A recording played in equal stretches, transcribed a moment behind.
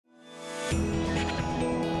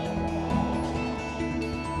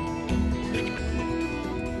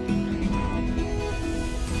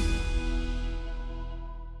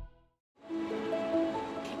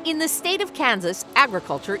In the state of Kansas,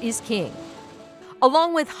 agriculture is king.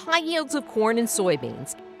 Along with high yields of corn and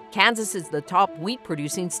soybeans, Kansas is the top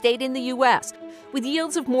wheat-producing state in the U.S., with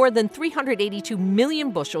yields of more than 382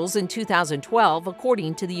 million bushels in 2012,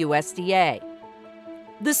 according to the USDA.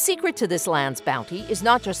 The secret to this land's bounty is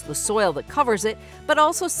not just the soil that covers it, but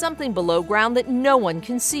also something below ground that no one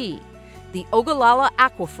can see: the Ogallala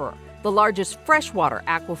Aquifer, the largest freshwater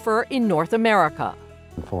aquifer in North America.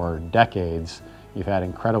 For decades, you've had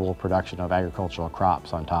incredible production of agricultural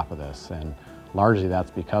crops on top of this, and largely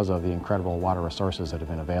that's because of the incredible water resources that have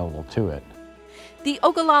been available to it. The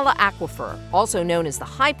Ogallala Aquifer, also known as the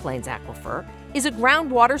High Plains Aquifer, is a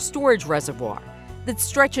groundwater storage reservoir that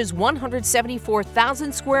stretches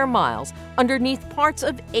 174,000 square miles underneath parts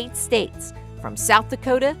of 8 states, from South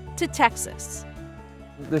Dakota to Texas.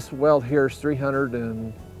 This well here is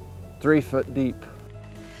 303 foot deep.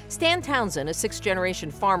 Stan Townsend, a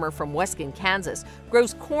 6th-generation farmer from Weston, Kansas,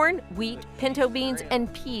 grows corn, wheat, pinto beans,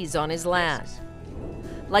 and peas on his land.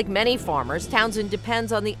 Like many farmers, Townsend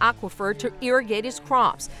depends on the aquifer to irrigate his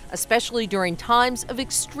crops, especially during times of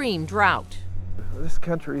extreme drought. This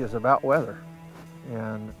country is about weather,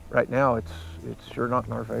 and right now it's sure not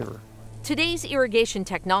in our favor. Today's irrigation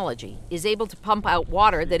technology is able to pump out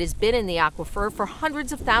water that has been in the aquifer for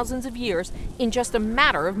hundreds of thousands of years in just a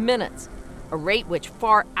matter of minutes, a rate which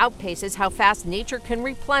far outpaces how fast nature can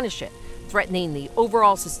replenish it, threatening the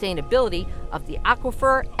overall sustainability of the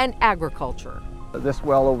aquifer and agriculture. This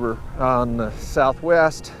well over on the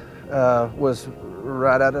southwest was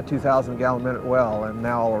right at a 2,000 gallon minute well, and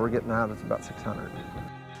now all we're getting out is about 600.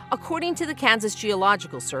 According to the Kansas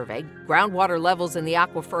Geological Survey, groundwater levels in the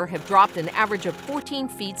aquifer have dropped an average of 14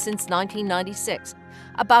 feet since 1996,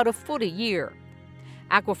 about a foot a year.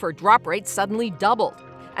 Aquifer drop rates suddenly doubled,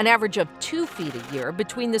 an average of 2 feet a year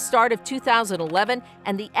between the start of 2011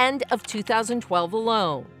 and the end of 2012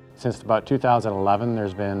 alone. Since about 2011,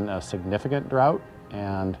 there's been a significant drought,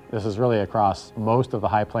 and this is really across most of the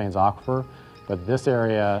High Plains Aquifer, but this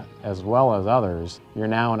area, as well as others, you're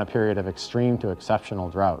now in a period of extreme to exceptional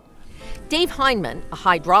drought. Dave Hyndman, a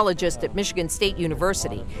hydrologist at Michigan State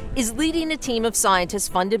University, is leading a team of scientists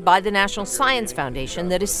funded by the National Science Foundation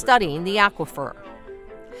that is studying the aquifer.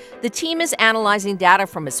 The team is analyzing data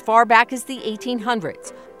from as far back as the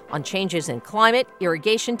 1800s on changes in climate,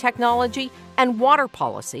 irrigation technology, and water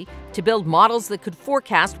policy to build models that could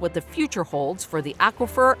forecast what the future holds for the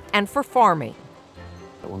aquifer and for farming.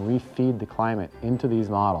 When we feed the climate into these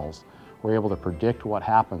models, we're able to predict what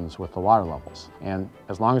happens with the water levels. And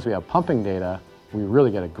as long as we have pumping data, we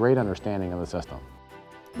really get a great understanding of the system.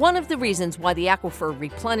 One of the reasons why the aquifer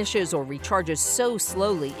replenishes or recharges so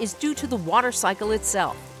slowly is due to the water cycle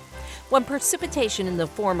itself. When precipitation in the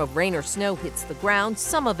form of rain or snow hits the ground,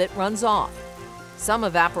 some of it runs off. Some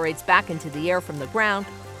evaporates back into the air from the ground,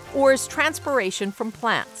 or is transpiration from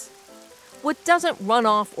plants. What doesn't run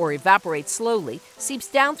off or evaporate slowly seeps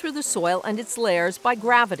down through the soil and its layers by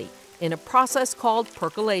gravity in a process called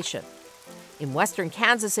percolation. In western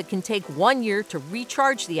Kansas, it can take 1 year to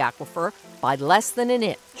recharge the aquifer by less than an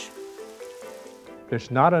inch.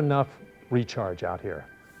 There's not enough recharge out here,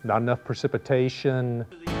 not enough precipitation.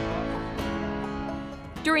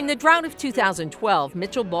 During the drought of 2012,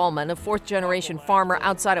 Mitchell Ballman, a 4th-generation farmer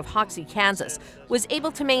outside of Hoxie, Kansas, was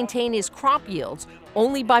able to maintain his crop yields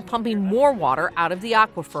only by pumping more water out of the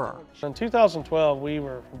aquifer. In 2012, we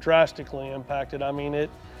were drastically impacted. I mean,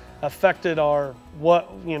 it affected our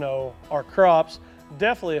crops,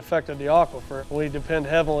 definitely affected the aquifer. We depend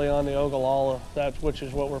heavily on the Ogallala, which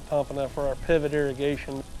is what we're pumping up for our pivot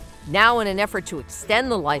irrigation. Now, in an effort to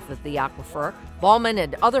extend the life of the aquifer, Ballman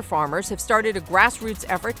and other farmers have started a grassroots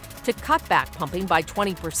effort to cut back pumping by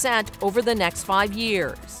 20% over the next 5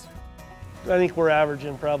 years. I think we're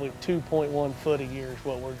averaging probably 2.1 foot a year is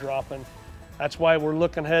what we're dropping. That's why we're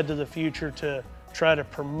looking ahead to the future to try to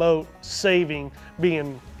promote saving,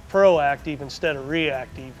 being proactive instead of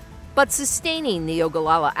reactive. But sustaining the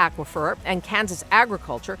Ogallala Aquifer and Kansas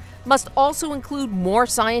agriculture must also include more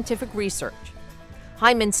scientific research.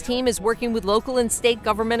 Hyndman's team is working with local and state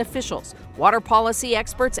government officials, water policy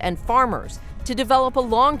experts, and farmers to develop a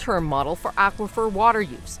long-term model for aquifer water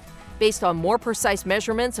use, based on more precise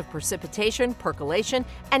measurements of precipitation, percolation,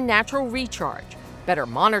 and natural recharge, better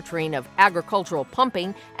monitoring of agricultural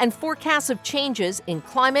pumping, and forecasts of changes in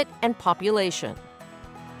climate and population.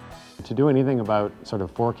 To do anything about sort of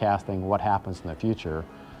forecasting what happens in the future,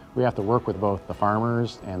 we have to work with both the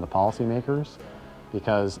farmers and the policymakers.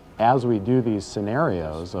 because as we do these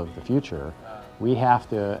scenarios of the future, we have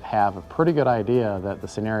to have a pretty good idea that the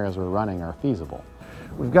scenarios we're running are feasible.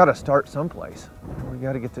 We've got to start someplace. We've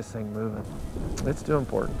got to get this thing moving. It's too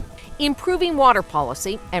important. Improving water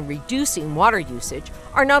policy and reducing water usage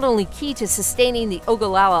are not only key to sustaining the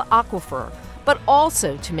Ogallala Aquifer, but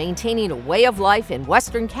also to maintaining a way of life in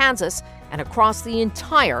western Kansas and across the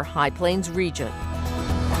entire High Plains region.